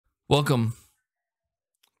Welcome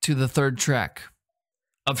to the third track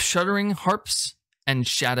of Shuttering, Harps, and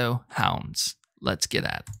Shadow Hounds. Let's get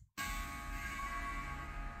at it.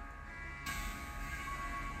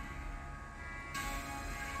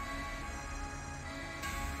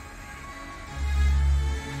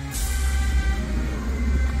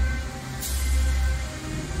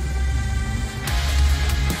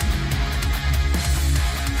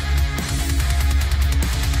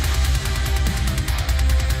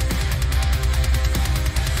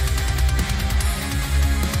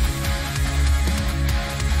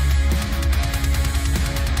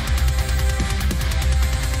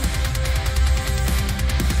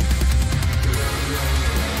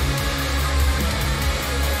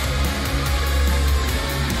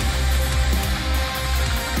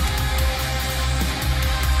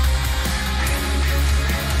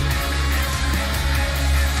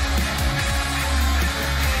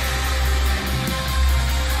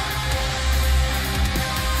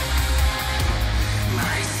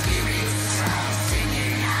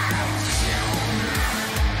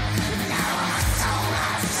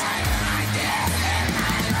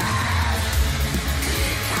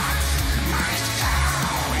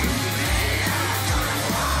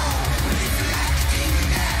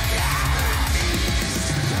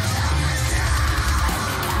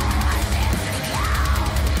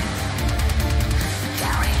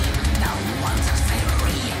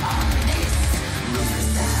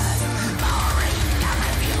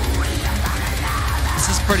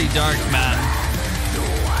 Pretty dark, man.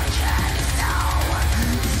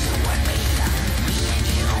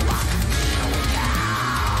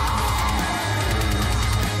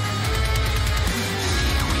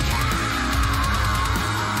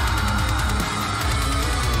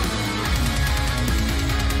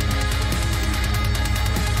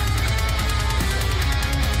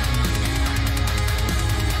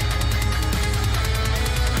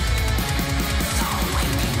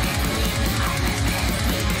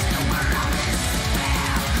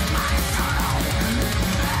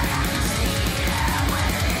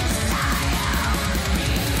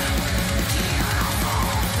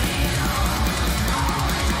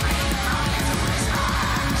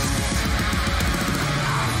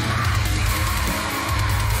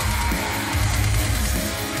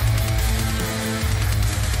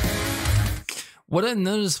 What I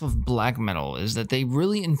noticed with black metal is that they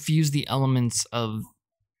really infuse the elements of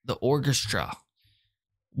the orchestra.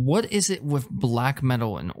 What is it with black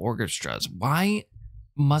metal and orchestras? Why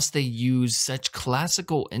must they use such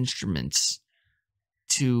classical instruments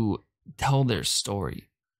to tell their story?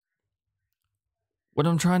 What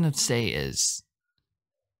I'm trying to say is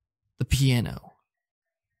the piano,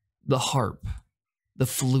 the harp, the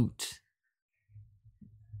flute.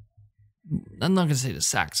 I'm not going to say the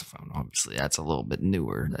saxophone, obviously. That's a little bit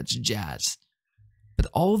newer. That's jazz. But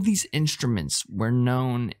all of these instruments were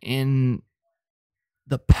known in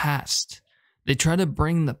the past. They try to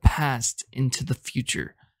bring the past into the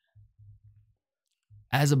future.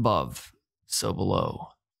 As above, so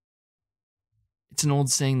below. It's an old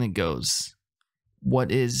saying that goes, what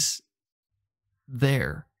is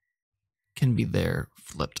there can be there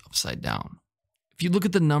flipped upside down. If you look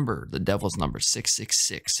at the number, the devil's number,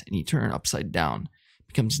 666, and you turn it upside down, it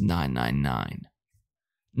becomes 999.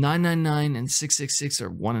 999 and 666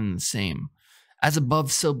 are one and the same. As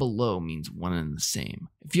above, so below means one and the same.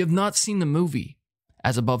 If you have not seen the movie,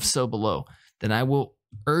 As Above, So Below, then I will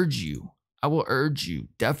urge you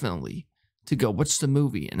definitely to go watch the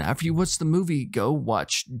movie. And after you watch the movie, go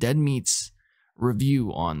watch Dead Meat's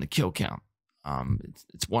review on the kill count.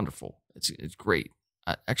 It's wonderful. It's great.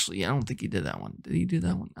 Actually, I don't think he did that one. Did he do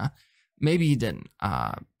that one? Maybe he didn't.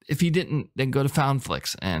 If he didn't, then go to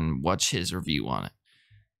Foundflix and watch his review on it.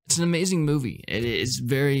 It's an amazing movie. It is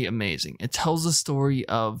very amazing. It tells the story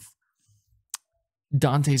of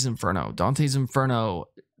Dante's Inferno. Dante's Inferno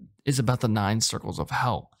is about the 9 circles of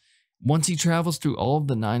hell. Once he travels through all of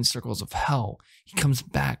the 9 circles of hell, he comes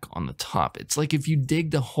back on the top. It's like if you dig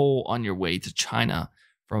the hole on your way to China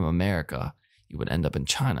from America, you would end up in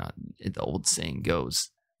China. The old saying goes,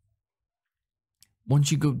 once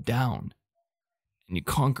you go down and you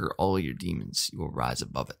conquer all your demons, you will rise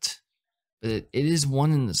above it. But it is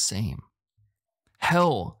one and the same.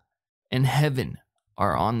 Hell and heaven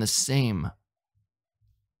are on the same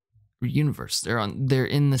universe. They're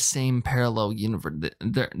in the same parallel universe.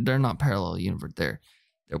 They're not parallel universe. They're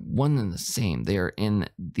one and the same. They are in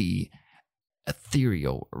the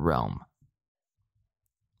ethereal realm.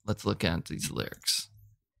 Let's look at these lyrics.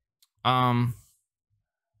 My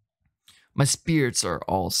spirits are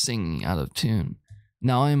all singing out of tune.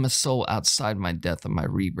 Now I am a soul outside my death and my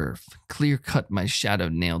rebirth, clear-cut my shadow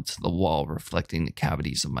nailed to the wall reflecting the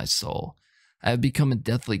cavities of my soul. I have become a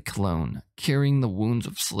deathly clone, carrying the wounds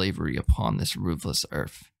of slavery upon this ruthless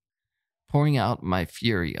earth, pouring out my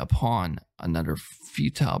fury upon another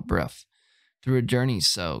futile breath. Through a journey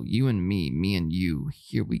so, you and me and you,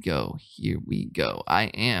 here we go, here we go. I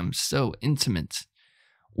am so intimate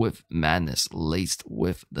with madness laced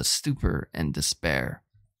with the stupor and despair.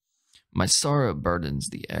 My sorrow burdens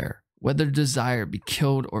the air, whether desire be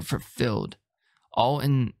killed or fulfilled. All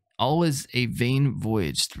is a vain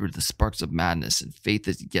voyage through the sparks of madness, and faith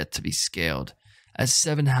is yet to be scaled. As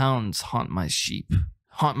 7 hounds haunt my sleep,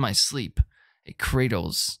 a cradle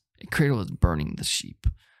is burning the sheep.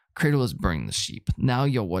 Cradle is burning the sheep. Now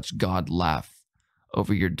you'll watch God laugh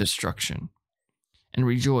over your destruction and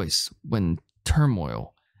rejoice when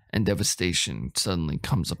turmoil and devastation suddenly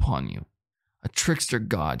comes upon you. A trickster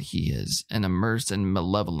God he is, and immersed in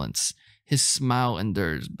malevolence. His smile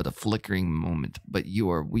endures but a flickering moment, but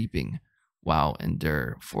you are weeping while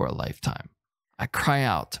endure for a lifetime. I cry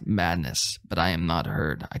out madness, but I am not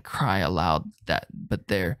heard. I cry aloud but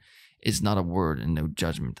there is not a word and no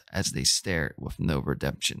judgment. As they stare with no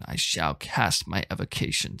redemption, I shall cast my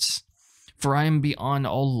evocations. For I am beyond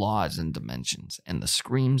all laws and dimensions, and the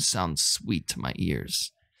screams sound sweet to my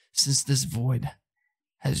ears, since this void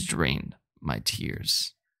has drained my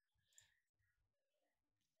tears.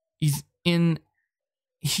 He's in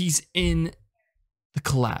the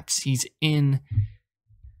collapse. He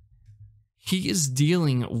is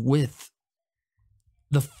dealing with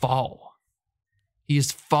the fall. He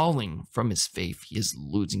is falling from his faith. He is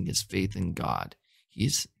losing his faith in God. He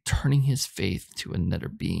is turning his faith to another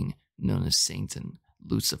being known as Satan,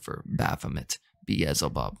 Lucifer, Baphomet,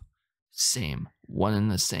 Beelzebub. Same, one and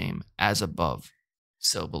the same, as above,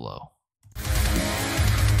 so below.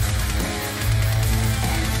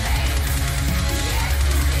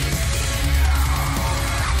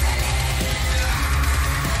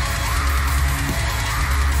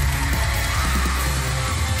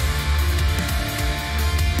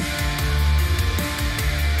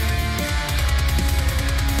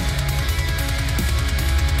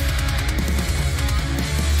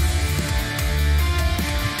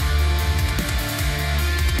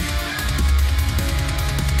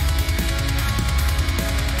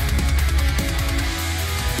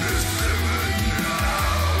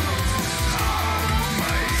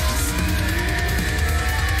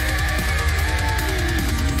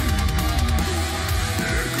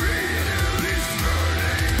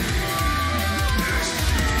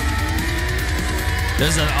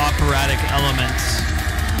 There's an operatic element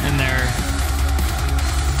in there.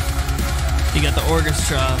 You got the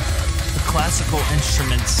orchestra, the classical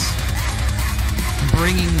instruments,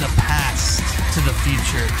 bringing the past to the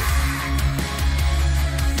future.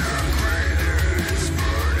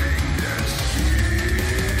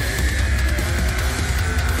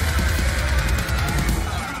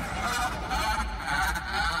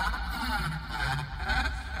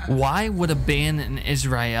 Why would a band in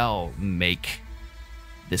Israel make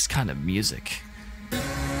this kind of music?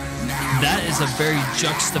 That is a very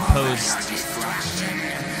juxtaposed.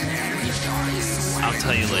 I'll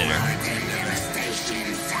tell you later.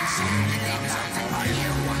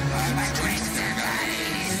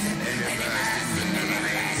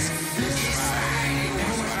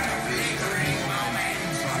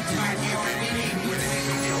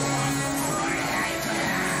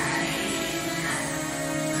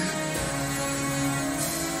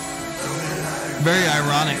 Very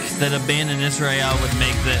ironic that a band in Israel would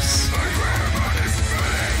make this.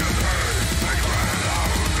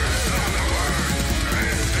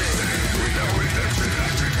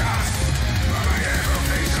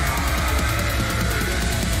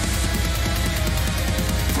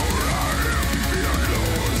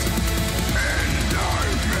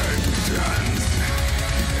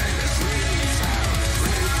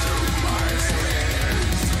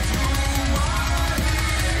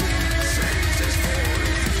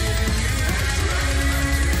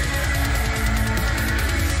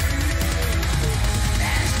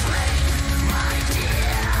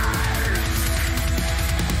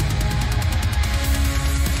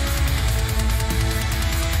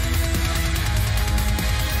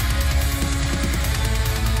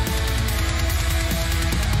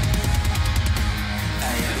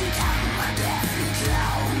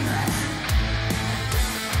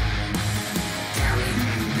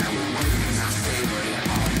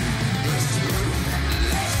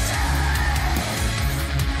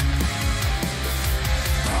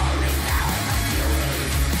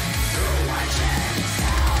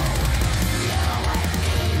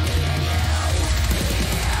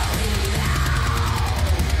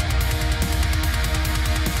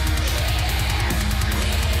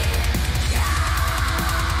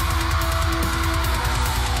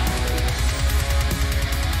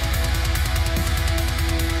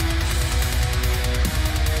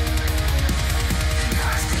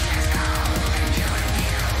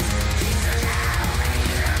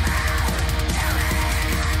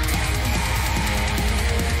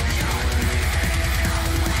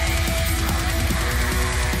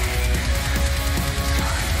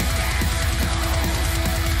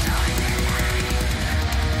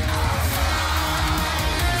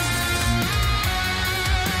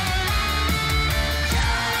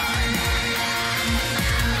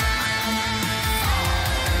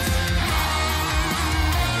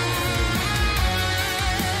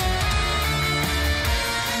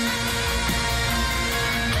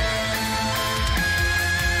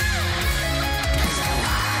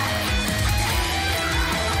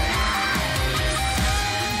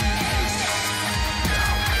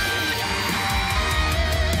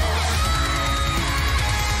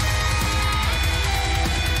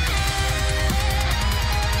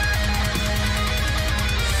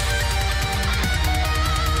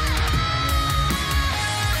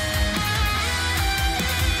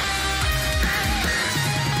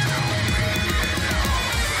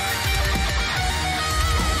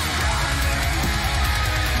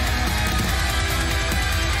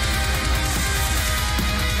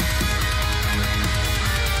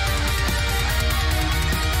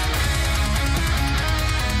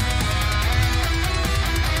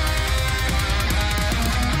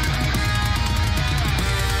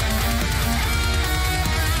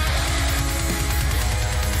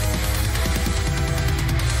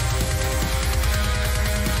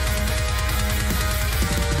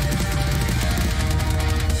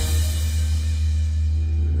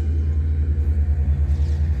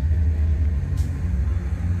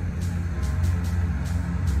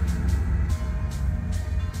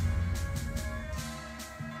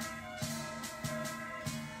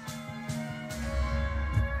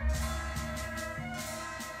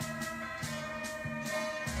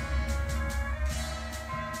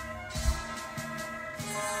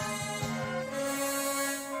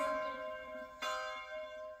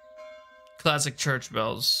 classic church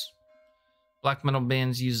bells. Black metal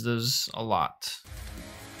bands use those a lot.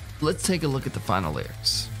 Let's take a look at the final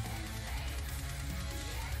lyrics.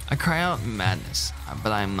 I cry out in madness,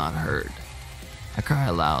 but I am not heard. I cry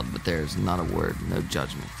aloud, but there is not a word, no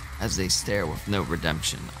judgment. As they stare with no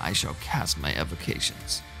redemption, I shall cast my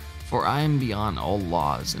evocations. For I am beyond all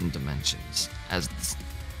laws and dimensions,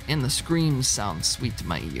 and the screams sound sweet to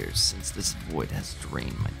my ears, since this void has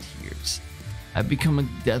drained my tears. I've become a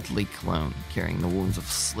deadly clone, carrying the wounds of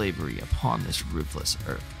slavery upon this ruthless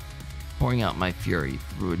earth. Pouring out my fury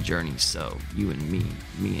through a journey so, you and me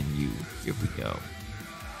and you, here we go.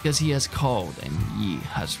 Because he has called and ye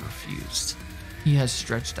has refused. He has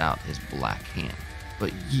stretched out his black hand,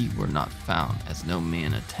 but ye were not found as no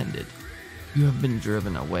man attended. You have been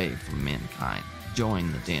driven away from mankind. Join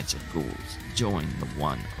the dance of ghouls, join the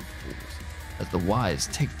one of fools, as the wise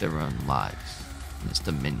take their own lives in this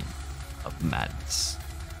dominion of madness.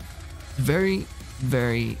 Very,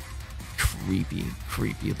 very creepy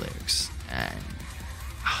lyrics, and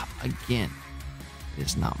again, it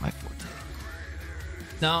is not my forte.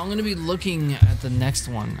 Now I'm going to be looking at the next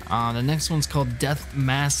one. The next one's called Death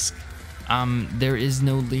Mask. There is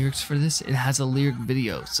no lyrics for this. It has a lyric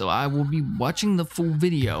video, so I will be watching the full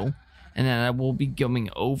video, and then I will be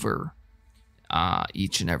going over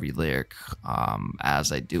each and every lyric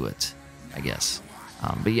as I do it, I guess.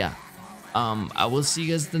 But yeah, I will see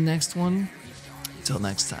you guys the next one. Until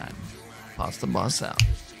next time, Boss the Boss out.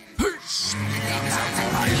 Peace.